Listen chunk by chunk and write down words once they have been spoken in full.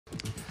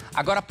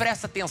Agora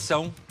presta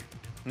atenção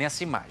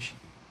nessa imagem.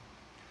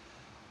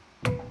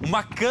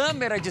 Uma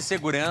câmera de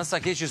segurança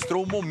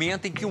registrou o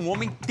momento em que um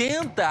homem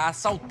tenta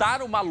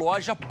assaltar uma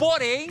loja,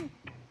 porém,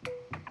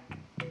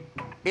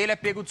 ele é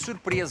pego de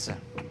surpresa.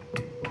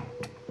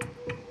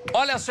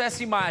 Olha só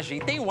essa imagem.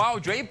 Tem o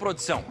áudio aí,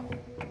 produção?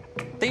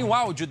 Tem o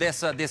áudio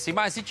dessa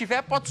imagem? Se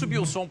tiver, pode subir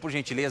o som, por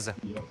gentileza.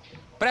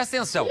 Presta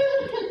atenção.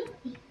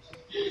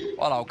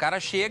 Olha lá, o cara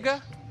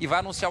chega e vai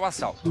anunciar o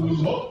assalto.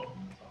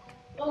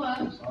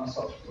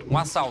 Um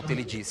assalto,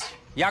 ele disse.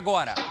 E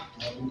agora?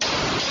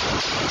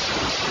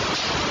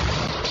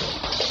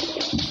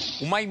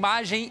 Uma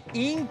imagem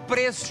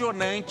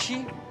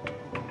impressionante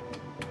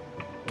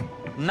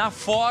na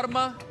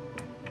forma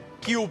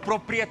que o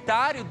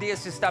proprietário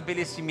desse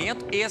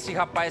estabelecimento, esse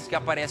rapaz que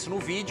aparece no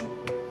vídeo,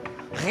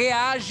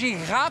 reage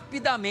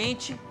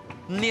rapidamente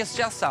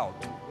neste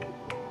assalto.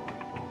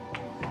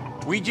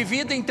 O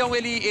indivíduo, então,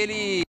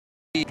 ele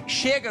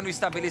chega no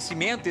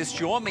estabelecimento,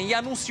 este homem, e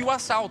anuncia o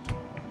assalto.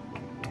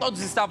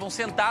 Todos estavam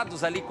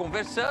sentados ali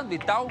conversando e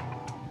tal.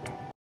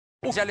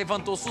 O já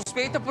levantou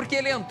suspeita porque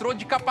ele entrou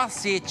de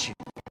capacete.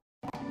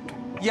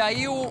 E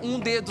aí um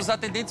dos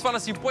atendentes fala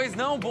assim, pois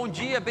não, bom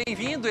dia,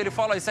 bem-vindo. Ele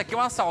fala, isso aqui é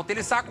um assalto.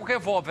 Ele saca o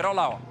revólver, olha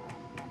lá, ó.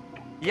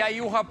 E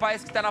aí o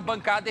rapaz que está na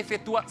bancada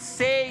efetua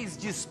 6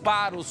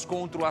 disparos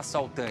contra o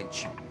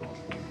assaltante.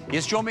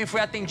 Este homem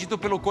foi atendido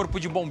pelo corpo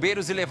de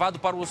bombeiros e levado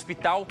para o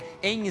hospital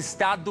em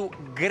estado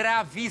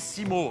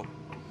gravíssimo.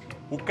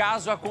 O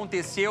caso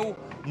aconteceu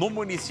no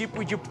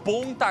município de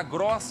Ponta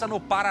Grossa, no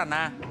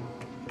Paraná.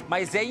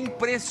 Mas é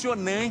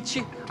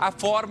impressionante a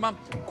forma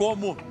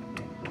como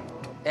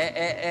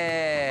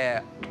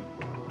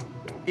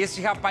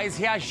esse rapaz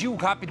reagiu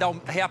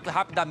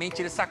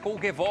rapidamente. Ele sacou o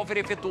revólver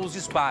e efetuou os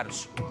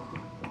disparos.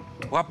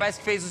 O rapaz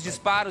que fez os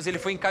disparos, ele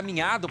foi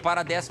encaminhado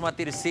para a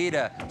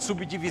 13ª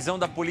Subdivisão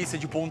da Polícia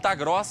de Ponta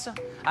Grossa.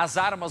 As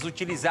armas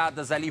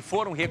utilizadas ali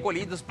foram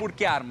recolhidas,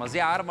 porque armas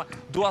é a arma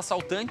do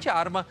assaltante, a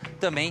arma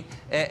também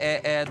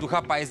é do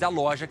rapaz da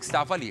loja que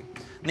estava ali.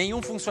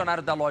 Nenhum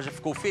funcionário da loja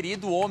ficou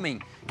ferido. O homem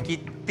que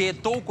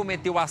tentou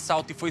cometer o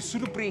assalto e foi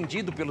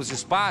surpreendido pelos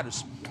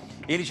disparos,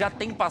 ele já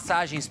tem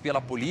passagens pela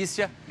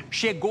polícia,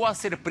 chegou a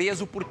ser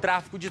preso por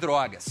tráfico de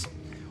drogas.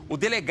 O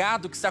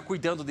delegado que está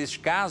cuidando deste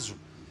caso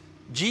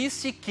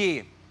disse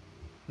que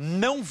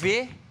não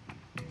vê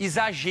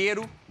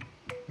exagero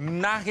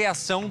na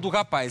reação do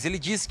rapaz. Ele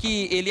disse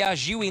que ele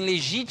agiu em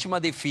legítima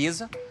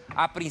defesa,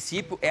 a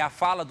princípio, é a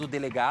fala do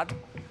delegado,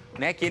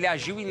 né, que ele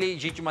agiu em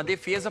legítima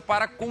defesa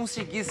para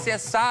conseguir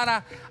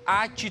cessar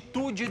a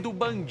atitude do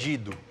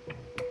bandido,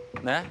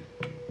 né?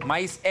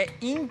 Mas é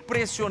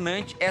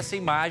impressionante essa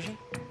imagem,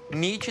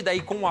 nítida e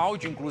com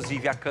áudio,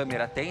 inclusive a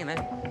câmera tem, né?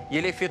 E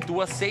ele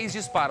efetua 6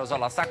 disparos,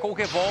 olha lá, sacou o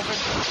revólver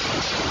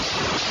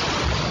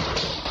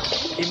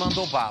e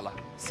mandou bala.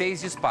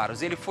 6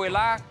 disparos. Ele foi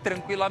lá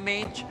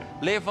tranquilamente,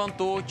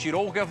 levantou,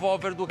 tirou o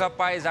revólver do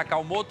rapaz,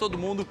 acalmou todo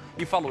mundo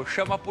e falou,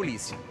 chama a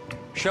polícia.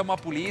 Chama a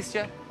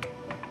polícia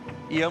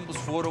e ambos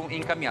foram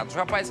encaminhados. O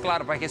rapaz,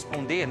 claro, vai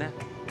responder, né?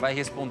 Vai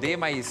responder,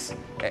 mas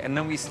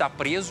não está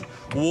preso.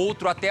 O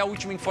outro, até a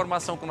última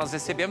informação que nós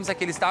recebemos é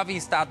que ele estava em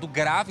estado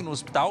grave no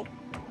hospital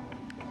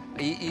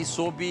e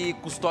sob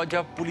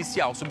custódia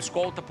policial, sob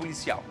escolta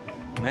policial,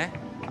 né?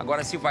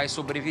 Agora, se vai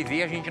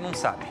sobreviver, a gente não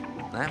sabe,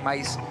 né?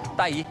 Mas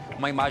tá aí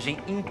uma imagem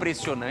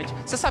impressionante.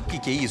 Você sabe o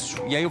que é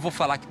isso? E aí eu vou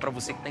falar aqui para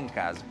você que está em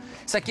casa.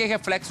 Isso aqui é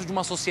reflexo de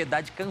uma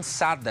sociedade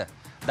cansada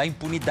da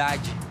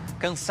impunidade,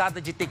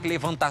 cansada de ter que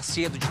levantar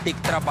cedo, de ter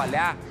que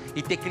trabalhar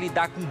e ter que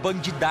lidar com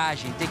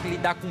bandidagem, ter que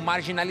lidar com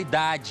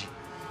marginalidade,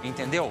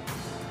 entendeu?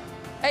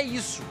 É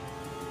isso.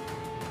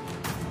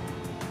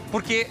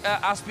 Porque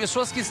as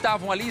pessoas que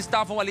estavam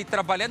ali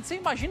trabalhando, você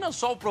imagina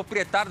só o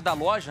proprietário da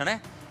loja,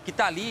 né? Que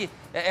está ali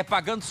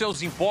pagando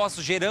seus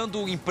impostos,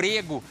 gerando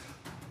emprego,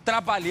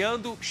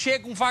 trabalhando.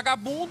 Chega um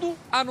vagabundo,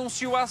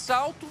 anuncia o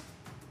assalto,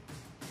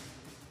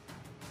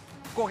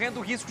 correndo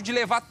o risco de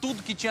levar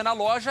tudo que tinha na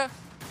loja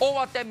ou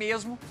até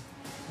mesmo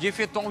de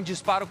efetuar um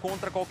disparo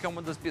contra qualquer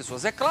uma das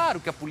pessoas. É claro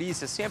que a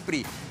polícia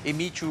sempre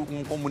emite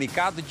um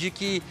comunicado de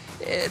que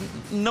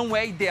não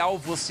é ideal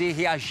você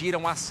reagir a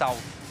um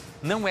assalto.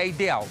 Não é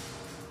ideal.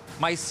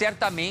 Mas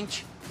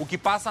certamente o que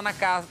passa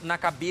na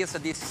cabeça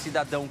desse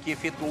cidadão que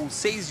efetuou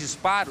 6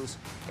 disparos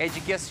é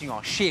de que assim,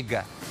 ó,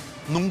 chega,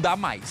 não dá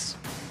mais.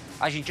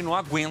 A gente não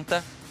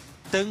aguenta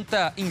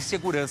tanta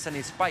insegurança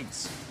nesse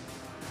país.